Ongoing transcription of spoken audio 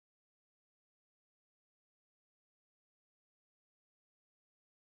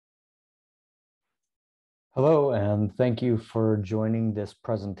Hello, and thank you for joining this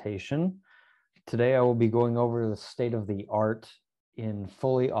presentation. Today, I will be going over the state of the art in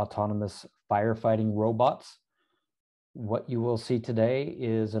fully autonomous firefighting robots. What you will see today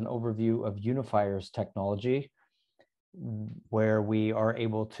is an overview of Unifire's technology, where we are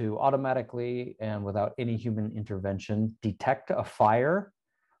able to automatically and without any human intervention detect a fire,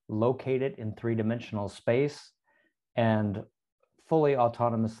 locate it in three-dimensional space, and fully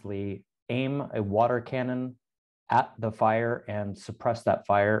autonomously aim a water cannon at the fire and suppress that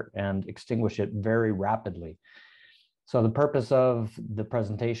fire and extinguish it very rapidly. So the purpose of the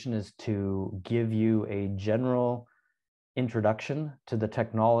presentation is to give you a general introduction to the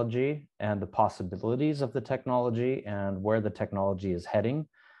technology and the possibilities of the technology and where the technology is heading.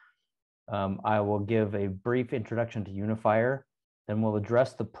 I will give a brief introduction to Unifier, then we'll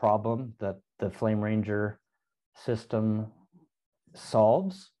address the problem that the FlameRanger system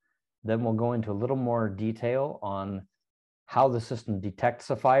solves. Then we'll go into a little more detail on how the system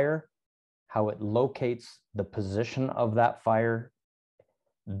detects a fire, how it locates the position of that fire,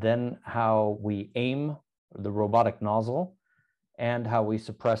 then how we aim the robotic nozzle, and how we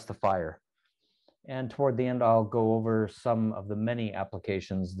suppress the fire. And toward the end, I'll go over some of the many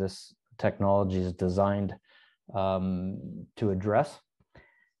applications this technology is designed to address.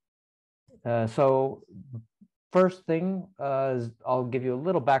 So first thing is I'll give you a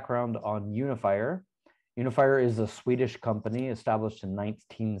little background on Unifier. Unifier is a Swedish company established in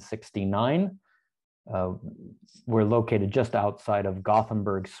 1969. We're located just outside of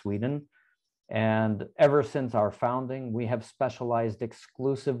Gothenburg, Sweden. And ever since our founding, we have specialized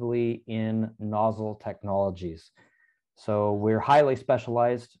exclusively in nozzle technologies. So we're highly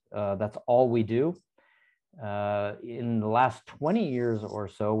specialized. That's all we do. In the last 20 years or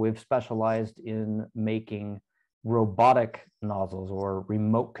so, we've specialized in making robotic nozzles, or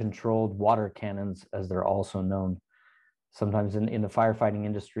remote controlled water cannons, as they're also known. Sometimes in the firefighting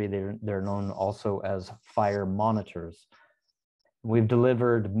industry, they're known also as fire monitors. We've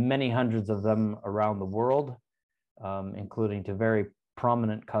delivered many hundreds of them around the world, including to very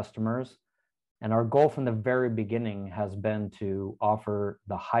prominent customers. And our goal from the very beginning has been to offer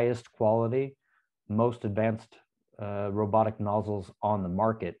the highest quality, most advanced robotic nozzles on the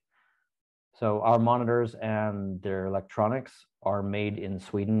market. So our monitors and their electronics are made in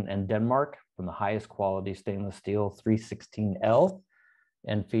Sweden and Denmark from the highest quality stainless steel 316L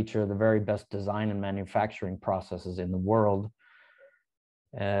and feature the very best design and manufacturing processes in the world.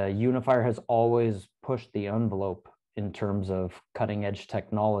 Unifier has always pushed the envelope in terms of cutting edge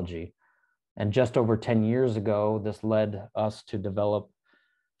technology. And just over 10 years ago, this led us to develop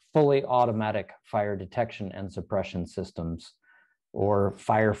fully automatic fire detection and suppression systems, or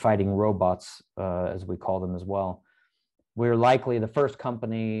firefighting robots, as we call them as well. We're likely the first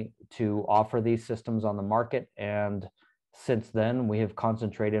company to offer these systems on the market, and since then, we have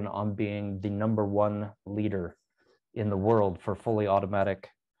concentrated on being the #1 leader in the world for fully automatic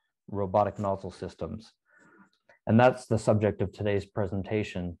robotic nozzle systems. And that's the subject of today's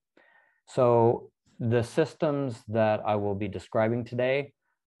presentation. So the systems that I will be describing today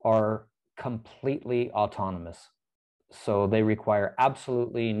are completely autonomous. So they require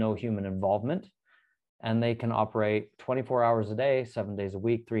absolutely no human involvement, and they can operate 24 hours a day, 7 days a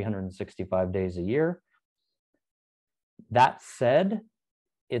week, 365 days a year. That said,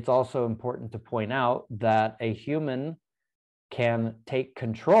 it's also important to point out that a human can take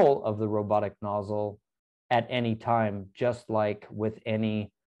control of the robotic nozzle at any time, just like with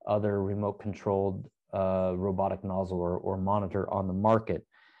any other remote controlled robotic nozzle or monitor on the market.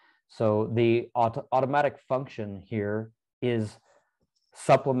 So the automatic function here is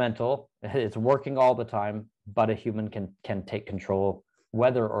supplemental. It's working all the time, but a human can take control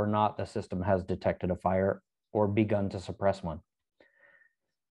whether or not the system has detected a fire or begun to suppress one.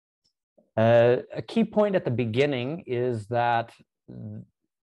 A key point at the beginning is that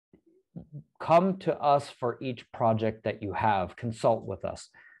come to us for each project that you have, consult with us.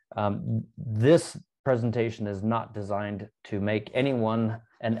 This presentation is not designed to make anyone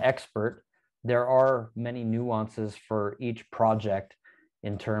an expert. There are many nuances for each project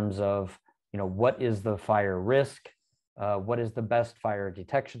in terms of, what is the fire risk, what is the best fire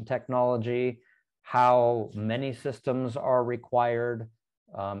detection technology, how many systems are required,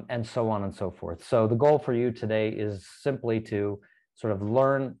 and so on and so forth. So the goal for you today is simply to sort of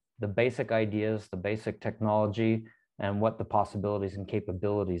learn the basic ideas, the basic technology, and what the possibilities and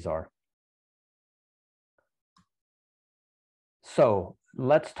capabilities are. So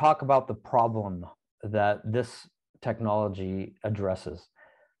let's talk about the problem that this technology addresses.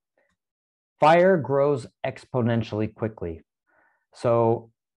 Fire grows exponentially quickly.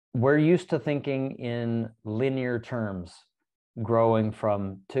 So we're used to thinking in linear terms, growing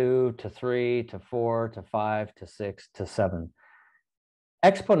from 2 to 3 to 4 to 5 to 6 to 7.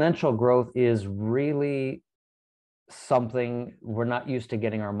 Exponential growth is really something we're not used to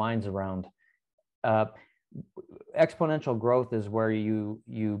getting our minds around. Exponential growth is where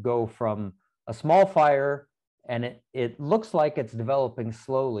you go from a small fire and it looks like it's developing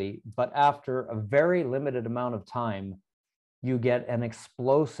slowly, but after a very limited amount of time, you get an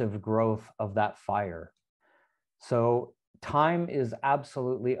explosive growth of that fire. So time is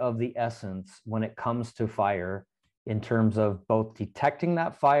absolutely of the essence when it comes to fire, in terms of both detecting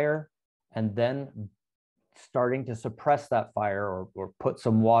that fire and then starting to suppress that fire, or put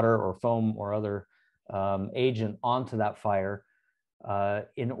some water or foam or other agent onto that fire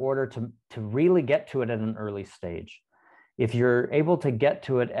in order to really get to it at an early stage. If you're able to get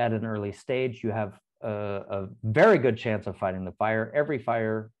to it at an early stage, you have a very good chance of fighting the fire. Every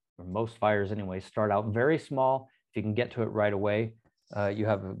fire, or most fires anyway, start out very small. If you can get to it right away, you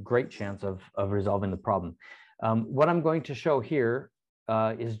have a great chance of resolving the problem. What I'm going to show here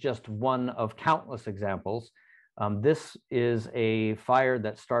is just one of countless examples. This is a fire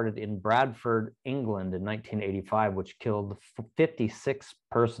that started in Bradford, England in 1985, which killed 56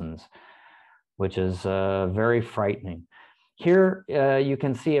 persons, which is very frightening. Here you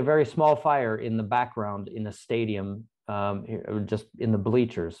can see a very small fire in the background in a stadium, just in the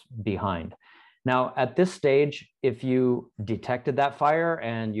bleachers behind. Now, at this stage, if you detected that fire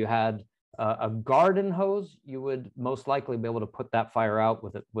and you had a garden hose, you would most likely be able to put that fire out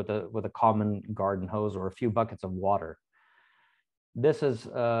with a common garden hose or a few buckets of water. This is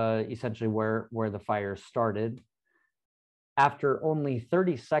essentially where the fire started. After only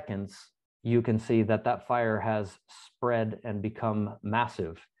 30 seconds, you can see that that fire has spread and become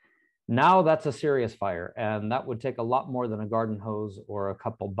massive. Now that's a serious fire, and that would take a lot more than a garden hose or a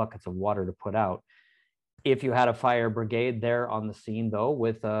couple buckets of water to put out. If you had a fire brigade there on the scene, though,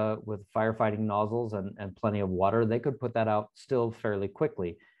 with firefighting nozzles and plenty of water, they could put that out still fairly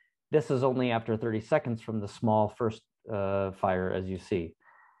quickly. This is only after 30 seconds from the small first fire, as you see.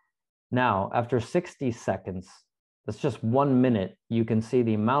 Now, after 60 seconds, that's just 1 minute, you can see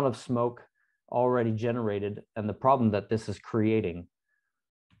the amount of smoke already generated and the problem that this is creating.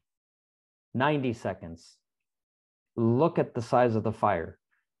 90 seconds. Look at the size of the fire.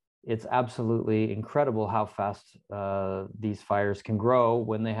 It's absolutely incredible how fast these fires can grow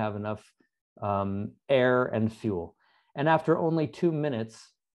when they have enough air and fuel. And after only 2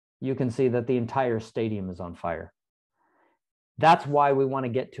 minutes, you can see that the entire stadium is on fire. That's why we want to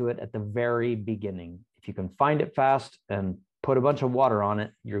get to it at the very beginning. If you can find it fast and put a bunch of water on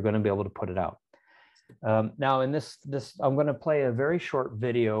it, you're going to be able to put it out. Now in this, I'm going to play a very short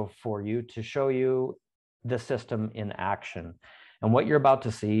video for you to show you the system in action. And what you're about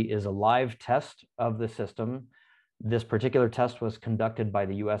to see is a live test of the system. This particular test was conducted by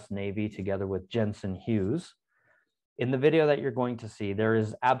the US Navy together with Jensen Hughes. In the video that you're going to see, there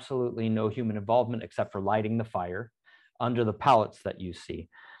is absolutely no human involvement except for lighting the fire under the pallets that you see.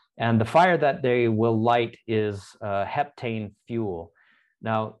 And the fire that they will light is heptane fuel.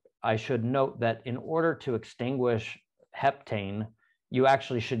 Now, I should note that in order to extinguish heptane, you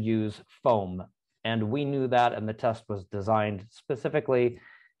actually should use foam. And we knew that, and the test was designed specifically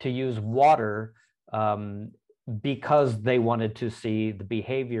to use water because they wanted to see the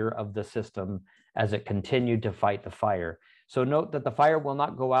behavior of the system as it continued to fight the fire. So note that the fire will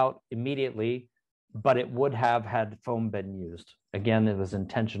not go out immediately, but it would have had foam been used. Again, it was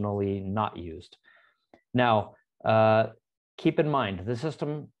intentionally not used. Now, keep in mind, the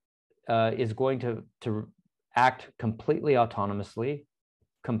system is going to act completely autonomously,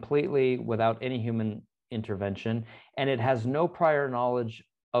 completely without any human intervention, and it has no prior knowledge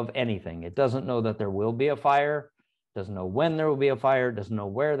of anything. It doesn't know that there will be a fire, doesn't know when there will be a fire, doesn't know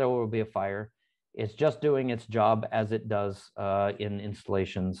where there will be a fire. It's just doing its job as it does in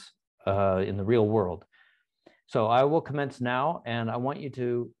installations in the real world. So I will commence now, and I want you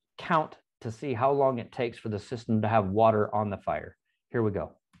to count to see how long it takes for the system to have water on the fire. Here we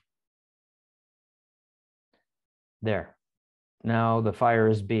go. There. Now the fire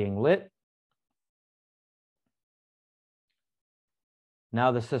is being lit.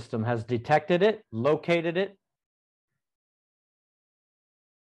 Now the system has detected it, located it,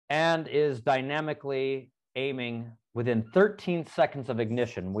 and is dynamically aiming within 13 seconds of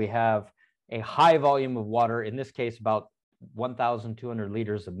ignition. We have a high volume of water, in this case, about 1,200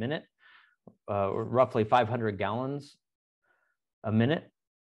 liters a minute, or roughly 500 gallons a minute,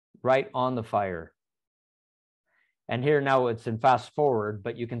 right on the fire. And here now it's in fast forward,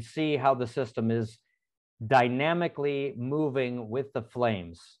 but you can see how the system is dynamically moving with the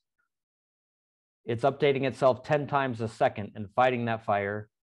flames. It's updating itself 10 times a second and fighting that fire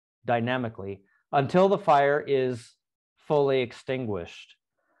dynamically until the fire is fully extinguished.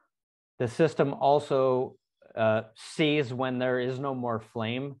 The system also sees when there is no more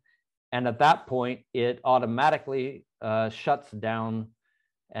flame, and at that point, it automatically shuts down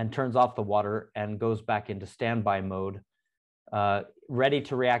and turns off the water and goes back into standby mode, ready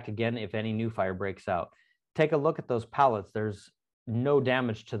to react again if any new fire breaks out. Take a look at those pallets. There's no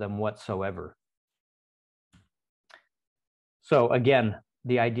damage to them whatsoever. So again,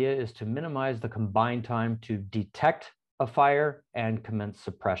 the idea is to minimize the combined time to detect a fire and commence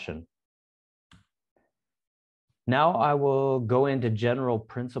suppression. Now I will go into general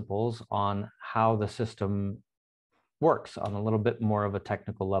principles on how the system works on a little bit more of a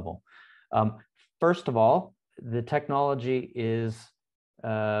technical level. First of all, the technology is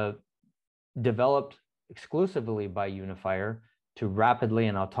developed exclusively by Unifire to rapidly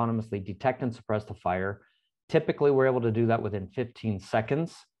and autonomously detect and suppress the fire. Typically, we're able to do that within 15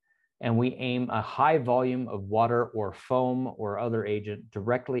 seconds, and we aim a high volume of water or foam or other agent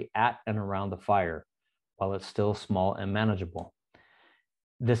directly at and around the fire while it's still small and manageable.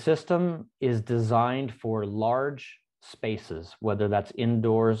 The system is designed for large spaces, whether that's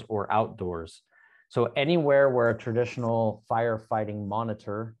indoors or outdoors. So anywhere where a traditional firefighting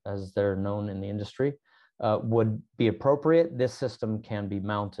monitor, as they're known in the industry, would be appropriate, this system can be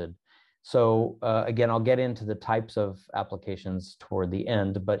mounted. So again, I'll get into the types of applications toward the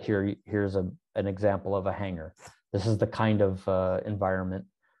end, but here's an example of a hangar. This is the kind of environment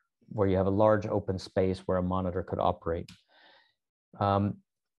where you have a large open space where a monitor could operate.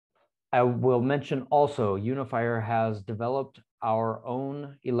 I will mention also, Unifire has developed our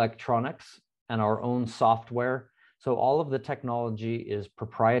own electronics and our own software. So all of the technology is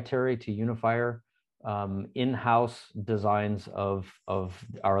proprietary to Unifire, in-house designs of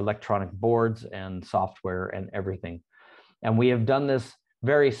our electronic boards and software and everything. And we have done this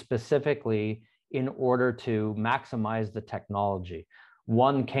very specifically in order to maximize the technology.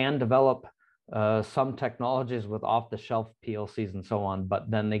 One can develop some technologies with off-the-shelf PLCs and so on,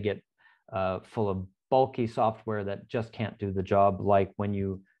 but then they get full of bulky software that just can't do the job like when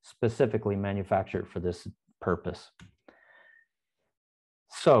you specifically manufacture it for this purpose.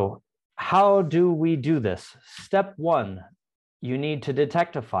 So how do we do this? Step one, you need to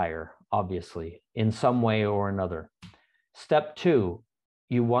detect a fire, obviously, in some way or another. Step two,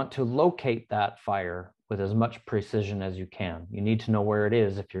 you want to locate that fire with as much precision as you can. You need to know where it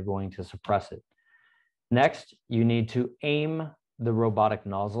is if you're going to suppress it. Next, you need to aim the robotic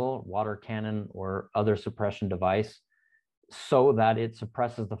nozzle, water cannon, or other suppression device so that it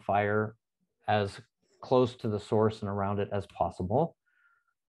suppresses the fire as close to the source and around it as possible.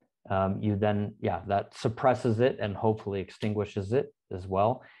 That suppresses it and hopefully extinguishes it as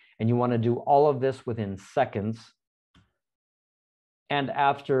well. And you want to do all of this within seconds. And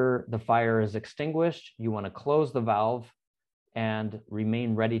after the fire is extinguished, you want to close the valve and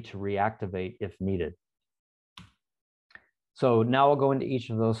remain ready to reactivate if needed. So now I'll go into each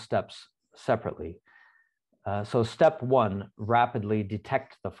of those steps separately. So step one, rapidly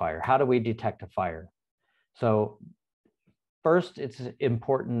detect the fire. How do we detect a fire? So first, it's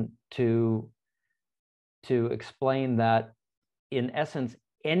important to explain that in essence,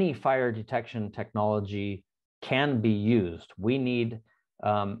 any fire detection technology can be used. We need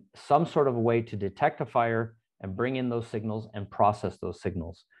some sort of a way to detect a fire and bring in those signals and process those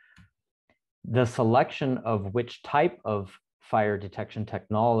signals. The selection of which type of fire detection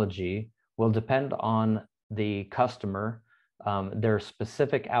technology will depend on the customer, their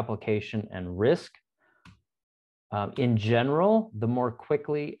specific application and risk. In general, the more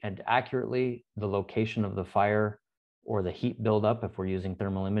quickly and accurately the location of the fire or the heat buildup, if we're using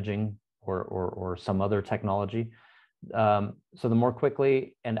thermal imaging or some other technology, so the more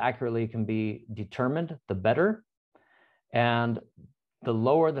quickly and accurately it can be determined, the better. And the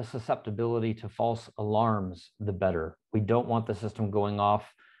lower the susceptibility to false alarms, the better. We don't want the system going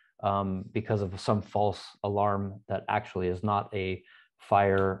off because of some false alarm that actually is not a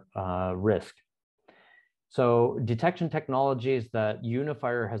fire risk. So detection technologies that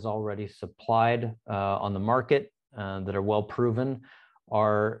Unifire has already supplied on the market that are well proven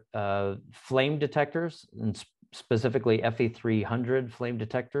are flame detectors, and specifically FE300 flame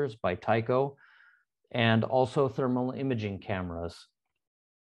detectors by Tyco, and also thermal imaging cameras.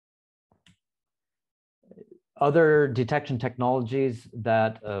 Other detection technologies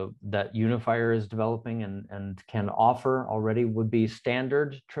that Unifire is developing and can offer already would be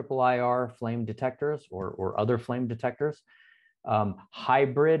standard triple IR flame detectors or other flame detectors,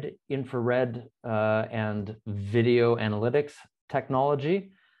 hybrid infrared and video analytics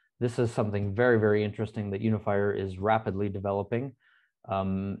technology This is something very, very interesting that Unifire is rapidly developing,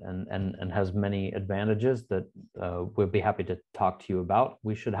 and has many advantages that we'll be happy to talk to you about.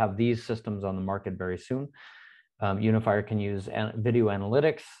 We should have these systems on the market very soon. Unifire can use video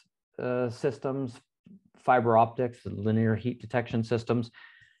analytics systems, fiber optics, linear heat detection systems,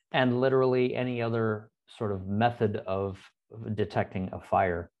 and literally any other sort of method of detecting a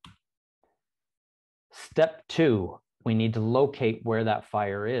fire. Step 2, we need to locate where that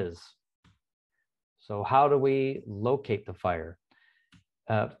fire is. So how do we locate the fire?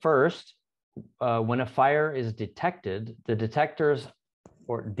 First, when a fire is detected, the detector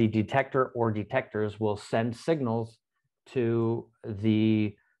or detectors will send signals to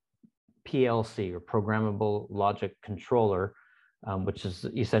the PLC, or programmable logic controller, which is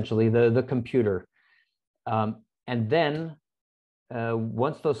essentially the computer. And then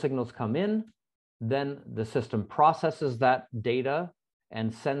once those signals come in, then the system processes that data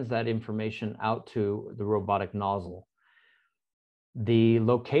and sends that information out to the robotic nozzle. The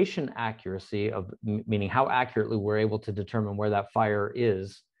location accuracy of, meaning how accurately we're able to determine where that fire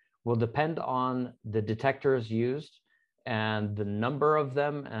is, will depend on the detectors used and the number of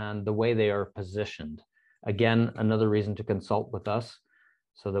them and the way they are positioned. Again, another reason to consult with us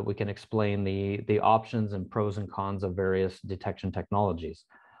so that we can explain the options and pros and cons of various detection technologies.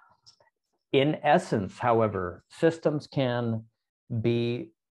 In essence, however, systems can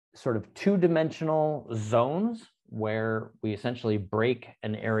be sort of two-dimensional zones where we essentially break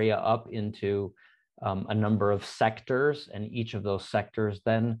an area up into a number of sectors, and each of those sectors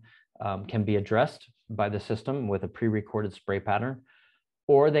then can be addressed by the system with a pre-recorded spray pattern,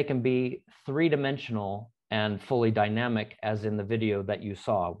 or they can be three-dimensional and fully dynamic, as in the video that you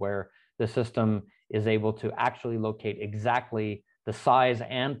saw, where the system is able to actually locate exactly the size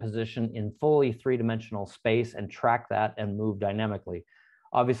and position in fully three-dimensional space and track that and move dynamically.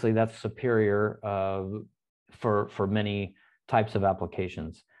 Obviously, that's superior for many types of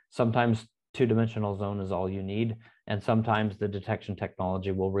applications. Sometimes two-dimensional zone is all you need, and sometimes the detection technology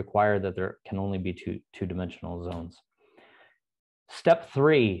will require that there can only be two-dimensional zones. Step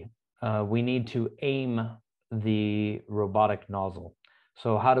 3, we need to aim the robotic nozzle.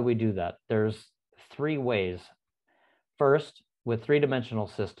 So how do we do that? There's 3 ways. First, with three-dimensional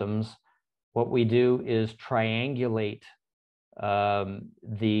systems, what we do is triangulate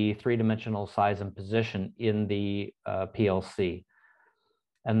the three-dimensional size and position in the PLC.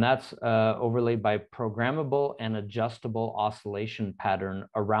 And that's overlaid by programmable and adjustable oscillation pattern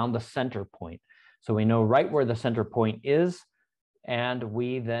around the center point. So we know right where the center point is, and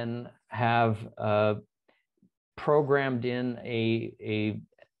we then have programmed in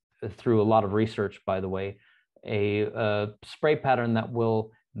through a lot of research, by the way, a spray pattern that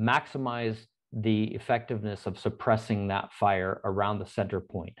will maximize the effectiveness of suppressing that fire around the center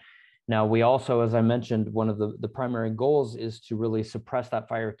point. Now, we also, as I mentioned, one of the primary goals is to really suppress that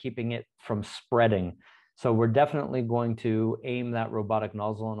fire, keeping it from spreading. So we're definitely going to aim that robotic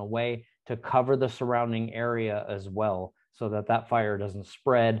nozzle in a way to cover the surrounding area as well, so that that fire doesn't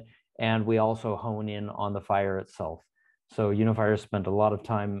spread, and we also hone in on the fire itself. So Unifire spent a lot of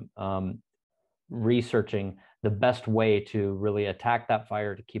time researching the best way to really attack that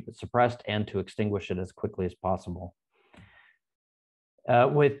fire, to keep it suppressed, and to extinguish it as quickly as possible.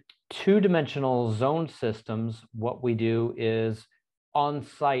 With two-dimensional zone systems, what we do is on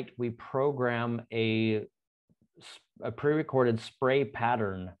site, we program a pre-recorded spray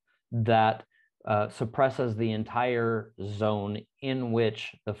pattern that suppresses the entire zone in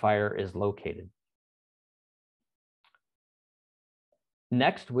which the fire is located.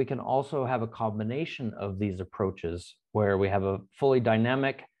 Next, we can also have a combination of these approaches where we have a fully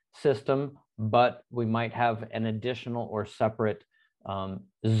dynamic system, but we might have an additional or separate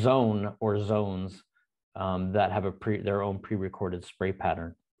zone or zones that have their own pre-recorded spray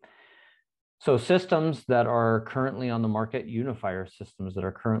pattern. So systems that are currently on the market, Unifire systems that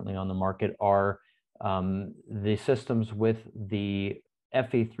are currently on the market, are the systems with the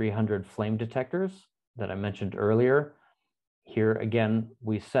FE300 flame detectors that I mentioned earlier. Here again,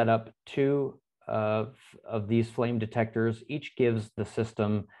 we set up 2 of these flame detectors. Each gives the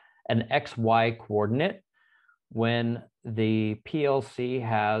system an XY coordinate. When the PLC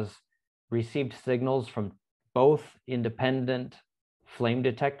has received signals from both independent flame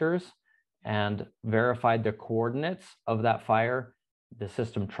detectors and verified the coordinates of that fire, the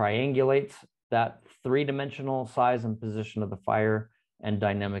system triangulates that 3-dimensional size and position of the fire and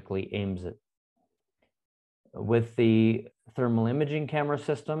dynamically aims it. With the thermal imaging camera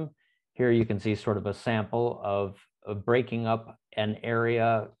system, here you can see sort of a sample of breaking up an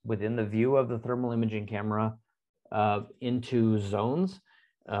area within the view of the thermal imaging camera into zones.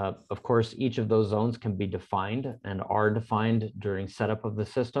 Of course, each of those zones can be defined and are defined during setup of the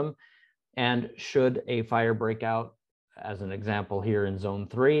system. And should a fire break out, as an example here in zone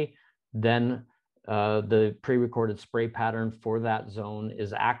 3, then the pre-recorded spray pattern for that zone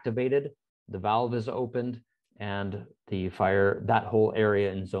is activated, the valve is opened, and the fire, that whole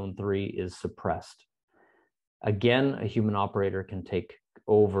area in zone 3 is suppressed. Again, a human operator can take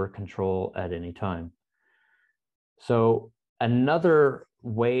over control at any time. So another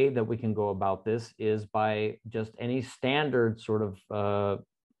way that we can go about this is by just any standard sort of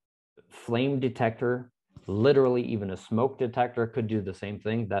flame detector. Literally, even a smoke detector could do the same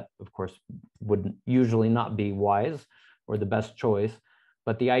thing. That, of course, would usually not be wise or the best choice.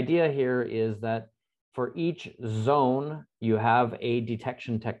 But the idea here is that for each zone, you have a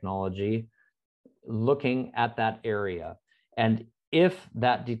detection technology looking at that area. And if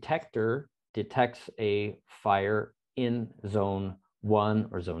that detector detects a fire in zone 1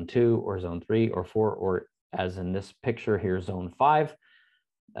 or zone 2 or zone 3 or 4, or as in this picture here, zone 5,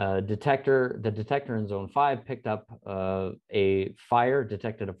 the detector in zone 5 picked up a fire,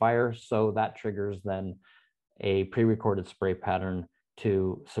 detected a fire, so that triggers then a pre-recorded spray pattern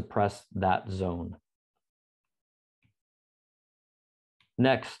to suppress that zone.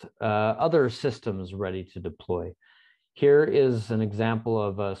 Next, other systems ready to deploy. Here is an example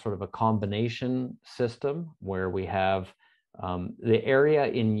of a sort of a combination system where we have the area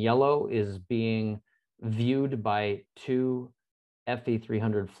in yellow is being viewed by 2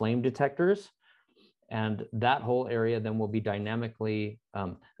 FE300 flame detectors, and that whole area then will be dynamically,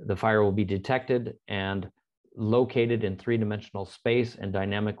 the fire will be detected and located in 3-dimensional space and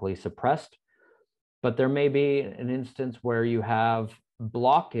dynamically suppressed. But there may be an instance where you have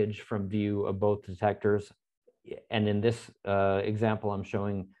blockage from view of both detectors. And in this example I'm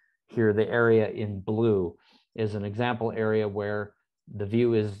showing here, the area in blue is an example area where the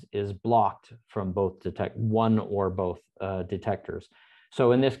view is blocked from both one or both detectors.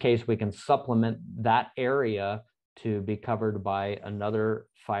 So in this case, we can supplement that area to be covered by another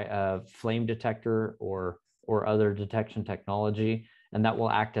flame detector or other detection technology, and that will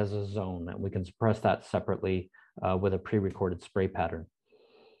act as a zone, and we can suppress that separately with a pre-recorded spray pattern.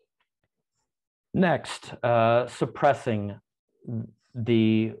 Next, suppressing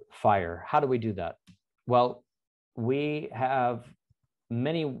the fire. How do we do that? Well, we have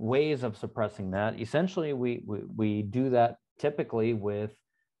many ways of suppressing that. Essentially, we do that typically with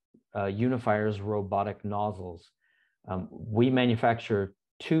Unifier's robotic nozzles. We manufacture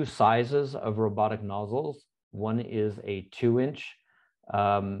 2 sizes of robotic nozzles. One is a 2-inch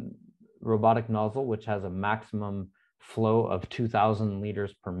robotic nozzle, which has a maximum flow of 2,000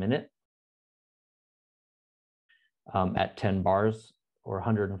 liters per minute at 10 bars or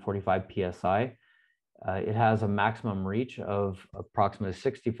 145 PSI. It has a maximum reach of approximately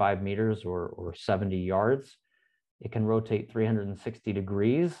 65 meters or 70 yards. It can rotate 360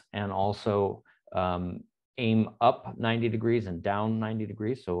 degrees and also aim up 90 degrees and down 90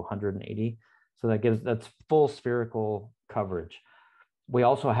 degrees, so 180. So that's full spherical coverage. We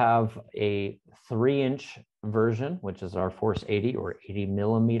also have a 3-inch version, which is our Force 80 or 80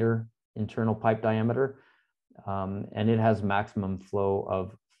 millimeter internal pipe diameter. And it has maximum flow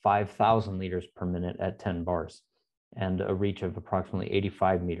of 5,000 liters per minute at 10 bars and a reach of approximately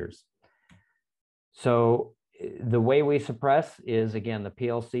 85 meters. So the way we suppress is, again, the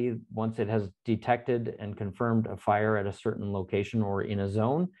PLC, once it has detected and confirmed a fire at a certain location or in a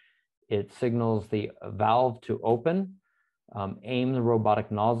zone, it signals the valve to open, aim the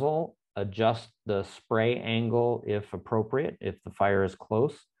robotic nozzle, adjust the spray angle if appropriate, if the fire is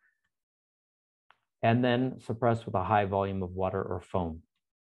close, and then suppress with a high volume of water or foam.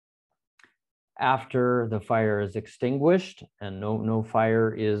 After the fire is extinguished and no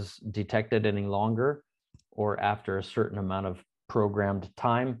fire is detected any longer, or after a certain amount of programmed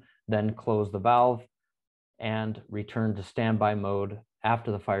time, then close the valve and return to standby mode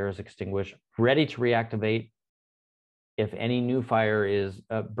after the fire is extinguished, ready to reactivate if any new fire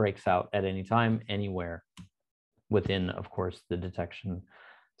breaks out at any time, anywhere within, of course, the detection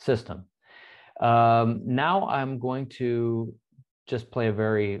system. Now I'm going to just play a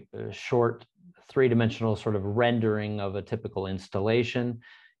very short 3-dimensional sort of rendering of a typical installation.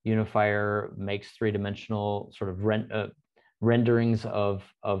 Unifire makes 3-dimensional sort of renderings of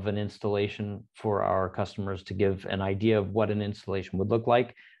an installation for our customers to give an idea of what an installation would look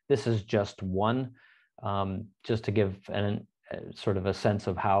like. This is just one, just to give sort of a sense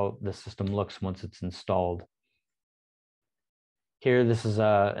of how the system looks once it's installed. Here, this is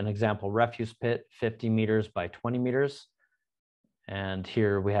an example refuse pit, 50 meters by 20 meters. And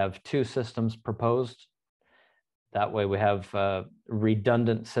here we have 2 systems proposed. That way we have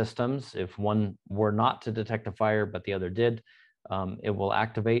redundant systems. If one were not to detect a fire, but the other did, it will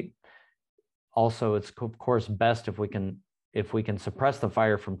activate. Also, it's of course best if we can suppress the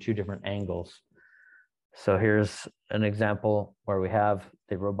fire from two different angles. So here's an example where we have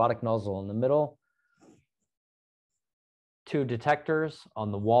the robotic nozzle in the middle, two detectors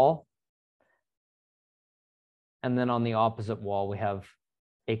on the wall, and then on the opposite wall, we have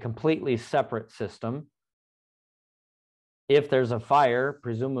a completely separate system. If there's a fire,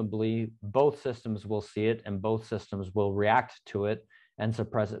 presumably both systems will see it and both systems will react to it and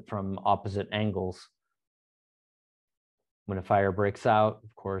suppress it from opposite angles. When a fire breaks out,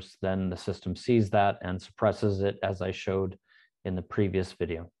 of course, then the system sees that and suppresses it, as I showed in the previous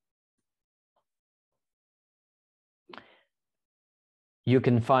video. You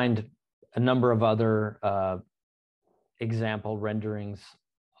can find a number of other example renderings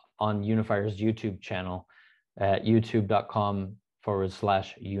on Unifire's YouTube channel at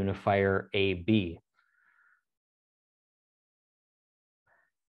youtube.com/UnifierAB.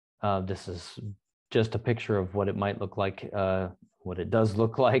 This is just a picture of what it might look like, what it does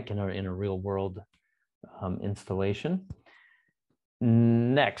look like in a real world installation.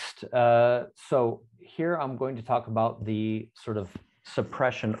 Next, so here I'm going to talk about the sort of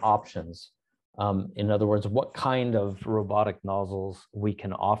suppression options. In other words, what kind of robotic nozzles we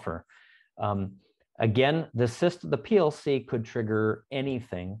can offer. Again, the PLC could trigger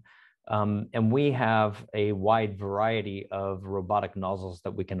anything, and we have a wide variety of robotic nozzles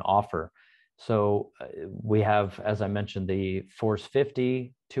that we can offer. So we have, as I mentioned, the Force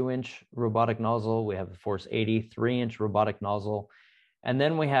 50 2-inch robotic nozzle. We have the Force 80 3-inch robotic nozzle. And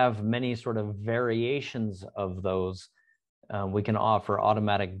then we have many sort of variations of those. We can offer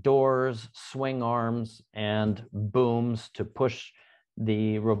automatic doors, swing arms, and booms to push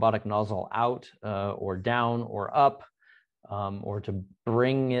the robotic nozzle out or down or up, or to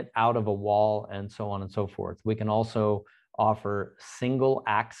bring it out of a wall, and so on and so forth. We can also offer single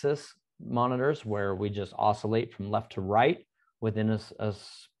axis monitors where we just oscillate from left to right within a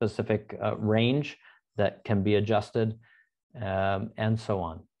specific range that can be adjusted, and so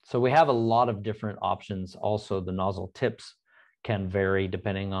on. So we have a lot of different options. Also, the nozzle tips can vary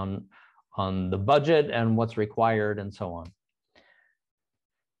depending on the budget and what's required, and so on.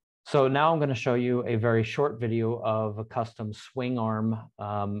 So now I'm going to show you a very short video of a custom swing arm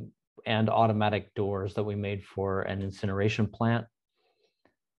and automatic doors that we made for an incineration plant.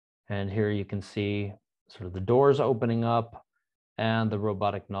 And here you can see sort of the doors opening up and the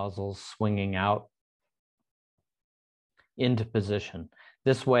robotic nozzles swinging out into position.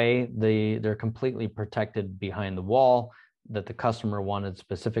 This way, they're completely protected behind the wall that the customer wanted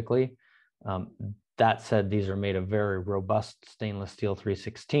specifically. That said, these are made of very robust stainless steel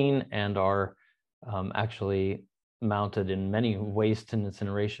 316 and are actually mounted in many waste and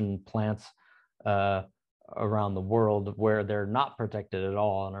incineration plants around the world where they're not protected at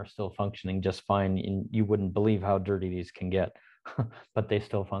all and are still functioning just fine. And you wouldn't believe how dirty these can get, but they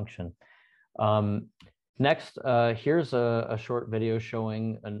still function. Next, here's a short video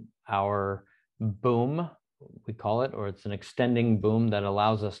showing our boom, we call it, or it's an extending boom that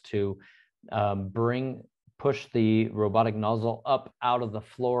allows us to push the robotic nozzle up out of the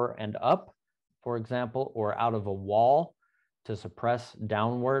floor and up, for example, or out of a wall to suppress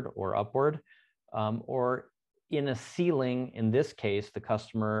downward or upward, or in a ceiling. In this case, the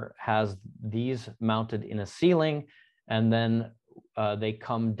customer has these mounted in a ceiling, and then they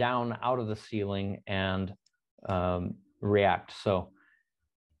come down out of the ceiling and react. So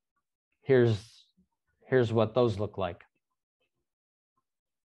here's what those look like.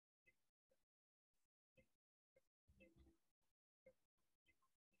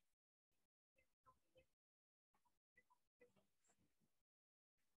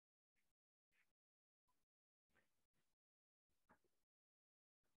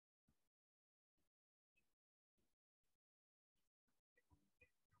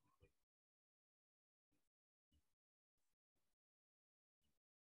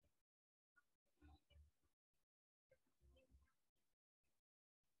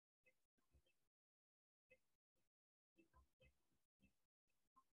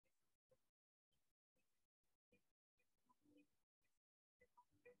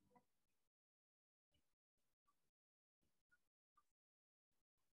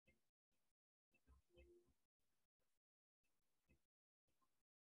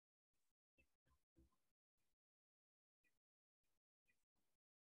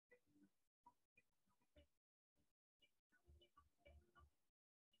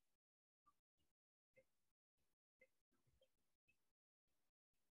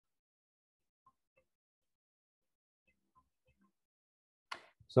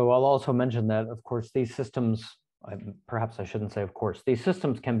 So I'll also mention that, of course, these systems, perhaps I shouldn't say of course, these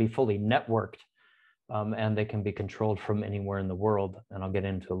systems can be fully networked, and they can be controlled from anywhere in the world. And I'll get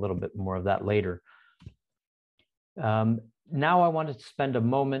into a little bit more of that later. Now I wanted to spend a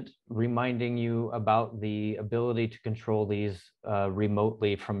moment reminding you about the ability to control these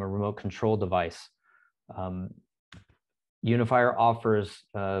remotely from a remote control device. Unifire offers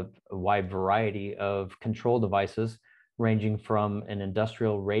a wide variety of control devices, ranging from an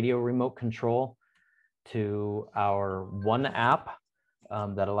industrial radio remote control to our One app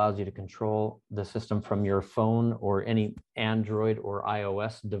that allows you to control the system from your phone or any Android or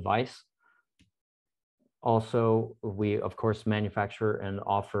iOS device. Also, we, of course, manufacture and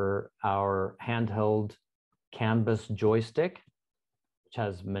offer our handheld canvas joystick, which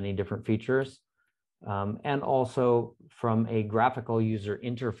has many different features, and also from a graphical user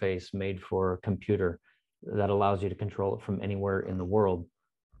interface made for a computer that allows you to control it from anywhere in the world.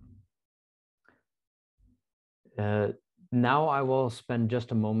 Now I will spend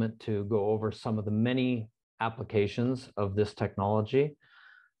just a moment to go over some of the many applications of this technology.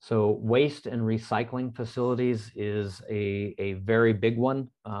 So waste and recycling facilities is a very big one,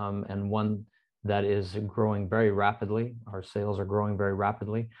 and one that is growing very rapidly. Our sales are growing very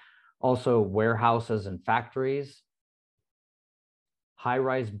rapidly. Also warehouses and factories,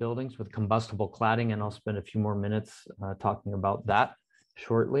 high-rise buildings with combustible cladding, and I'll spend a few more minutes talking about that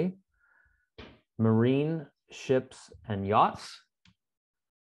shortly. Marine ships and yachts,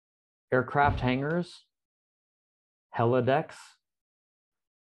 aircraft hangars, helidecks,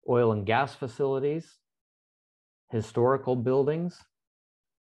 oil and gas facilities, historical buildings,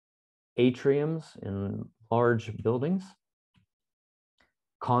 atriums in large buildings,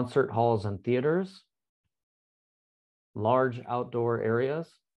 concert halls and theaters, large outdoor areas,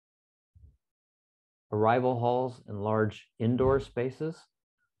 arrival halls and large indoor spaces.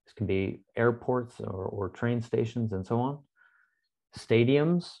 This can be airports or train stations and so on,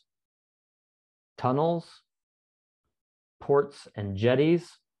 stadiums, tunnels, ports and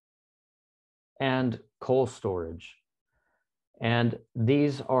jetties, and coal storage. And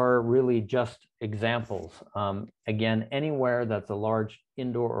these are really just examples. Again, anywhere that's a large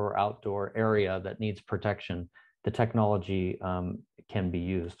indoor or outdoor area that needs protection, the technology can be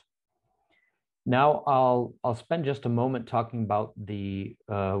used. Now I'll spend just a moment talking about the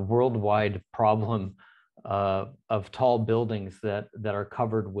worldwide problem of tall buildings that are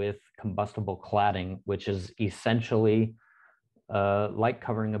covered with combustible cladding, which is essentially like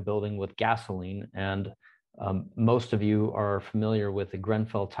covering a building with gasoline. And most of you are familiar with the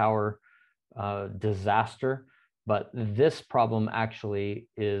Grenfell Tower disaster, but this problem actually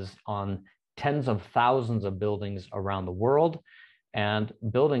is on tens of thousands of buildings around the world, and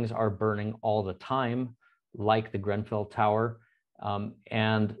buildings are burning all the time, like the Grenfell Tower,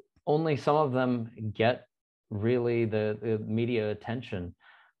 and only some of them get really the media attention.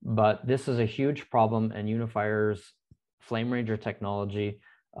 But this is a huge problem, and Unifire's FlameRanger technology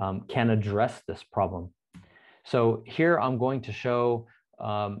can address this problem. So here I'm going to show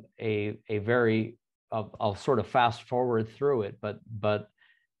a very, I'll sort of fast forward through it, but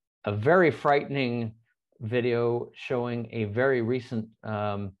a very frightening video showing a very recent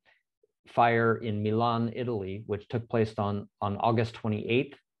fire in Milan, Italy, which took place on August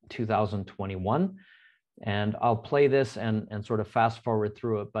 28th, 2021. And I'll play this and sort of fast forward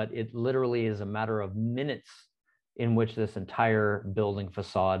through it, but it literally is a matter of minutes in which this entire building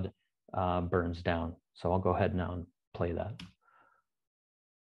facade burns down. So I'll go ahead now and play that.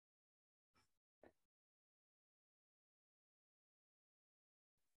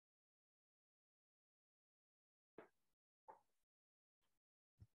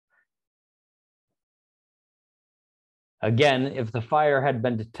 Again, if the fire had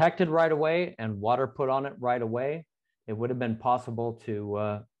been detected right away and water put on it right away, it would have been possible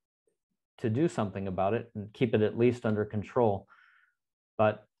to do something about it and keep it at least under control.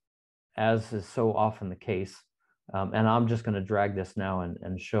 But as is so often the case, and I'm just going to drag this now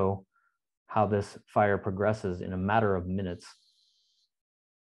and show how this fire progresses in a matter of minutes.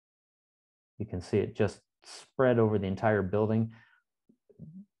 You can see it just spread over the entire building.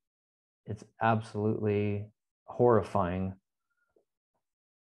 It's absolutely horrifying.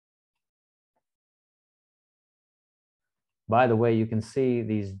 By the way, you can see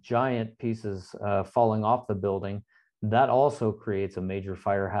these giant pieces falling off the building. That also creates a major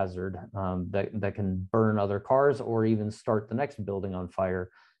fire hazard that can burn other cars or even start the next building on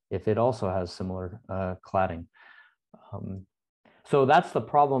fire if it also has similar cladding. So that's the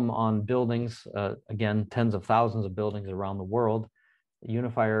problem on buildings. Again, tens of thousands of buildings around the world.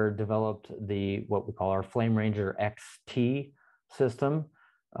 Unifier developed what we call our FlameRanger XT system,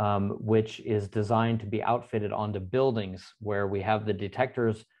 which is designed to be outfitted onto buildings where we have the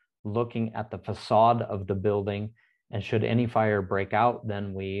detectors looking at the facade of the building. And should any fire break out,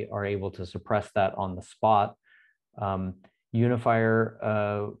 then we are able to suppress that on the spot.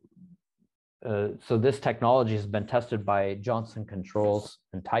 Unifire, so this technology has been tested by Johnson Controls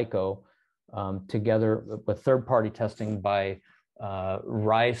and Tyco, together with third-party testing by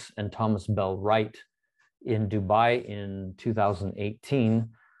Rice and Thomas Bell Wright in Dubai in 2018.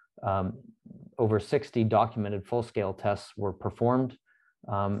 Over 60 documented full-scale tests were performed,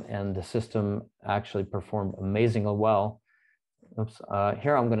 and the system actually performed amazingly well. Oops.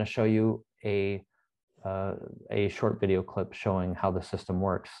 Here I'm going to show you a short video clip showing how the system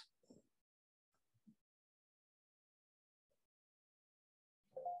works.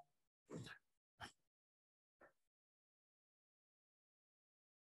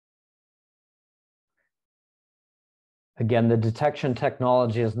 Again, the detection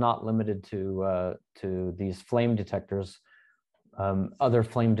technology is not limited to these flame detectors. Other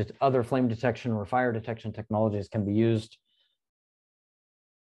flame detection or fire detection technologies can be used.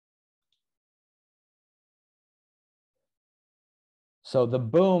 So the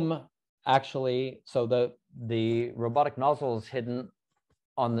boom actually, so the robotic nozzle is hidden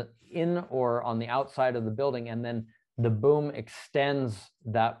on the or on the outside of the building, and then the boom extends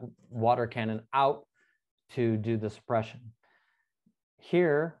that water cannon out to do the suppression.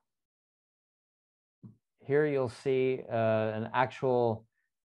 Here you'll see an actual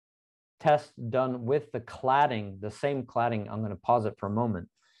test done with the cladding, the same cladding. I'm going to pause it for a moment.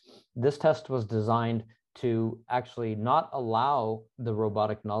 This test was designed to actually not allow the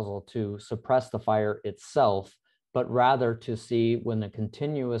robotic nozzle to suppress the fire itself, but rather to see when a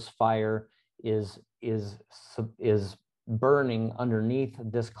continuous fire is burning underneath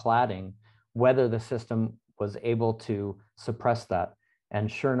this cladding, whether the system was able to suppress that. And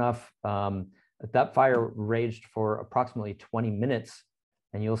sure enough, that fire raged for approximately 20 minutes.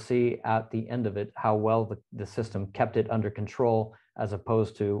 And you'll see at the end of it how well the system kept it under control, as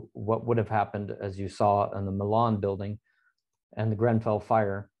opposed to what would have happened, as you saw in the Milan building and the Grenfell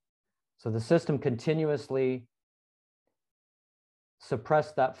fire. So the system continuously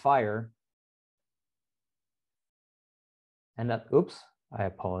suppressed that fire. And that, oops, I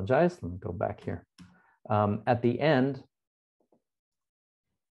apologize. Let me go back here. At the end,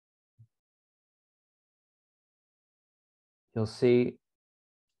 you'll see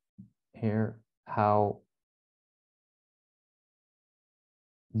here how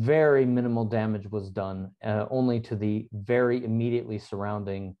very minimal damage was done, only to the very immediately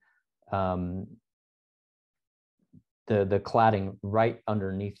surrounding the cladding right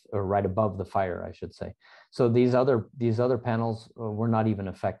underneath, or right above the fire, I should say. So these other panels were not even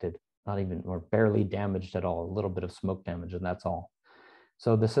affected, or barely damaged at all. A little bit of smoke damage, and that's all.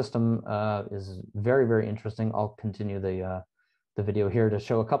 So the system is very, very interesting. I'll continue the video here to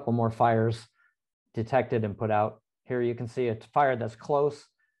show a couple more fires detected and put out. Here you can see a fire that's close.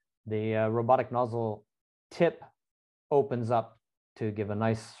 The robotic nozzle tip opens up to give a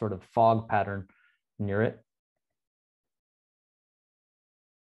nice sort of fog pattern near it.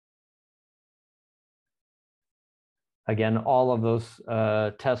 Again, all of those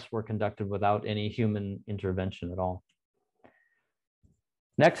tests were conducted without any human intervention at all.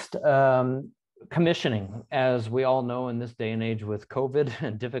 Next, commissioning. As we all know, in this day and age with COVID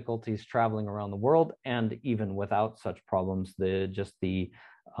and difficulties traveling around the world, and even without such problems, just the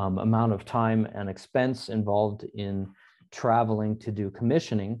amount of time and expense involved in traveling to do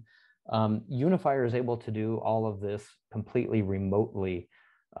commissioning, Unifire is able to do all of this completely remotely,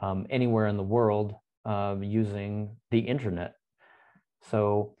 anywhere in the world, using the internet.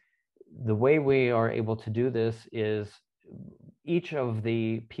 So the way we are able to do this is each of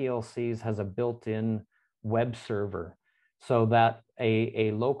the PLCs has a built-in web server, so that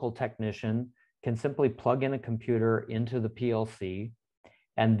a local technician can simply plug in a computer into the PLC,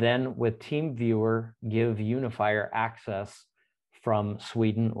 and then with TeamViewer give Unifire access from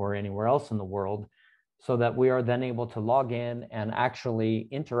Sweden or anywhere else in the world, so that we are then able to log in and actually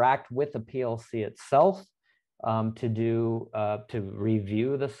interact with the PLC itself, to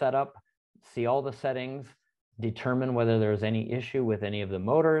review the setup, see all the settings, determine whether there's any issue with any of the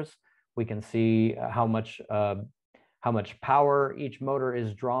motors. We can see how much power each motor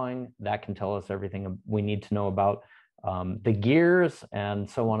is drawing. That can tell us everything we need to know about the gears, and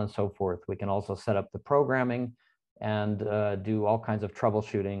so on and so forth. We can also set up the programming and do all kinds of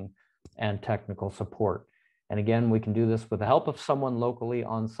troubleshooting and technical support. And again, we can do this with the help of someone locally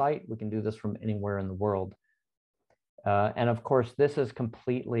on site. We can do this from anywhere in the world. And of course, this is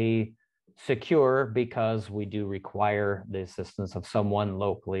completely secure because we do require the assistance of someone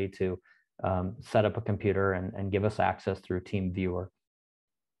locally to set up a computer and give us access through TeamViewer.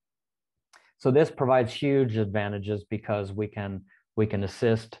 So this provides huge advantages because we can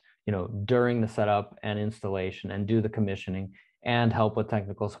assist, during the setup and installation and do the commissioning and help with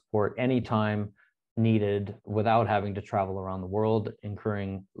technical support anytime needed without having to travel around the world,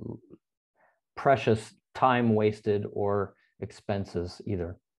 incurring precious time wasted or expenses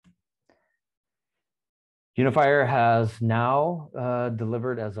either. Unifire has now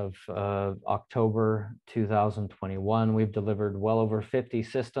delivered, as of October 2021, we've delivered well over 50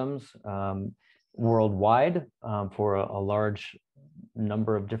 systems worldwide for a large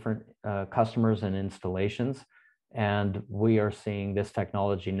number of different customers and installations. And we are seeing this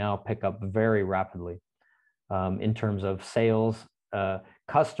technology now pick up very rapidly in terms of sales,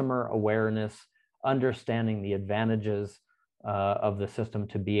 customer awareness, understanding the advantages of the system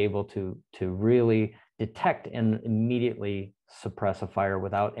to be able to really detect and immediately suppress a fire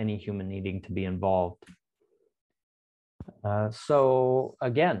without any human needing to be involved. So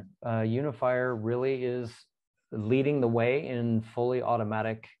again, Unifire really is leading the way in fully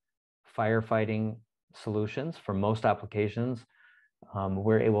automatic firefighting solutions for most applications.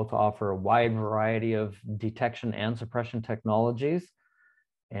 We're able to offer a wide variety of detection and suppression technologies.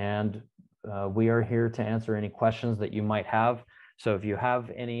 And we are here to answer any questions that you might have. So if you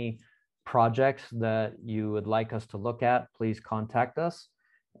have any projects that you would like us to look at, please contact us.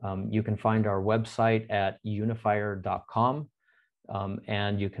 You can find our website at unifire.com,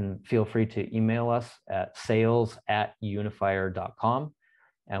 and you can feel free to email us at sales@unifire.com.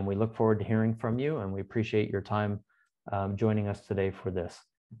 And we look forward to hearing from you, and we appreciate your time joining us today for this.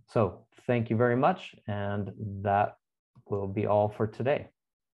 So thank you very much, and that will be all for today.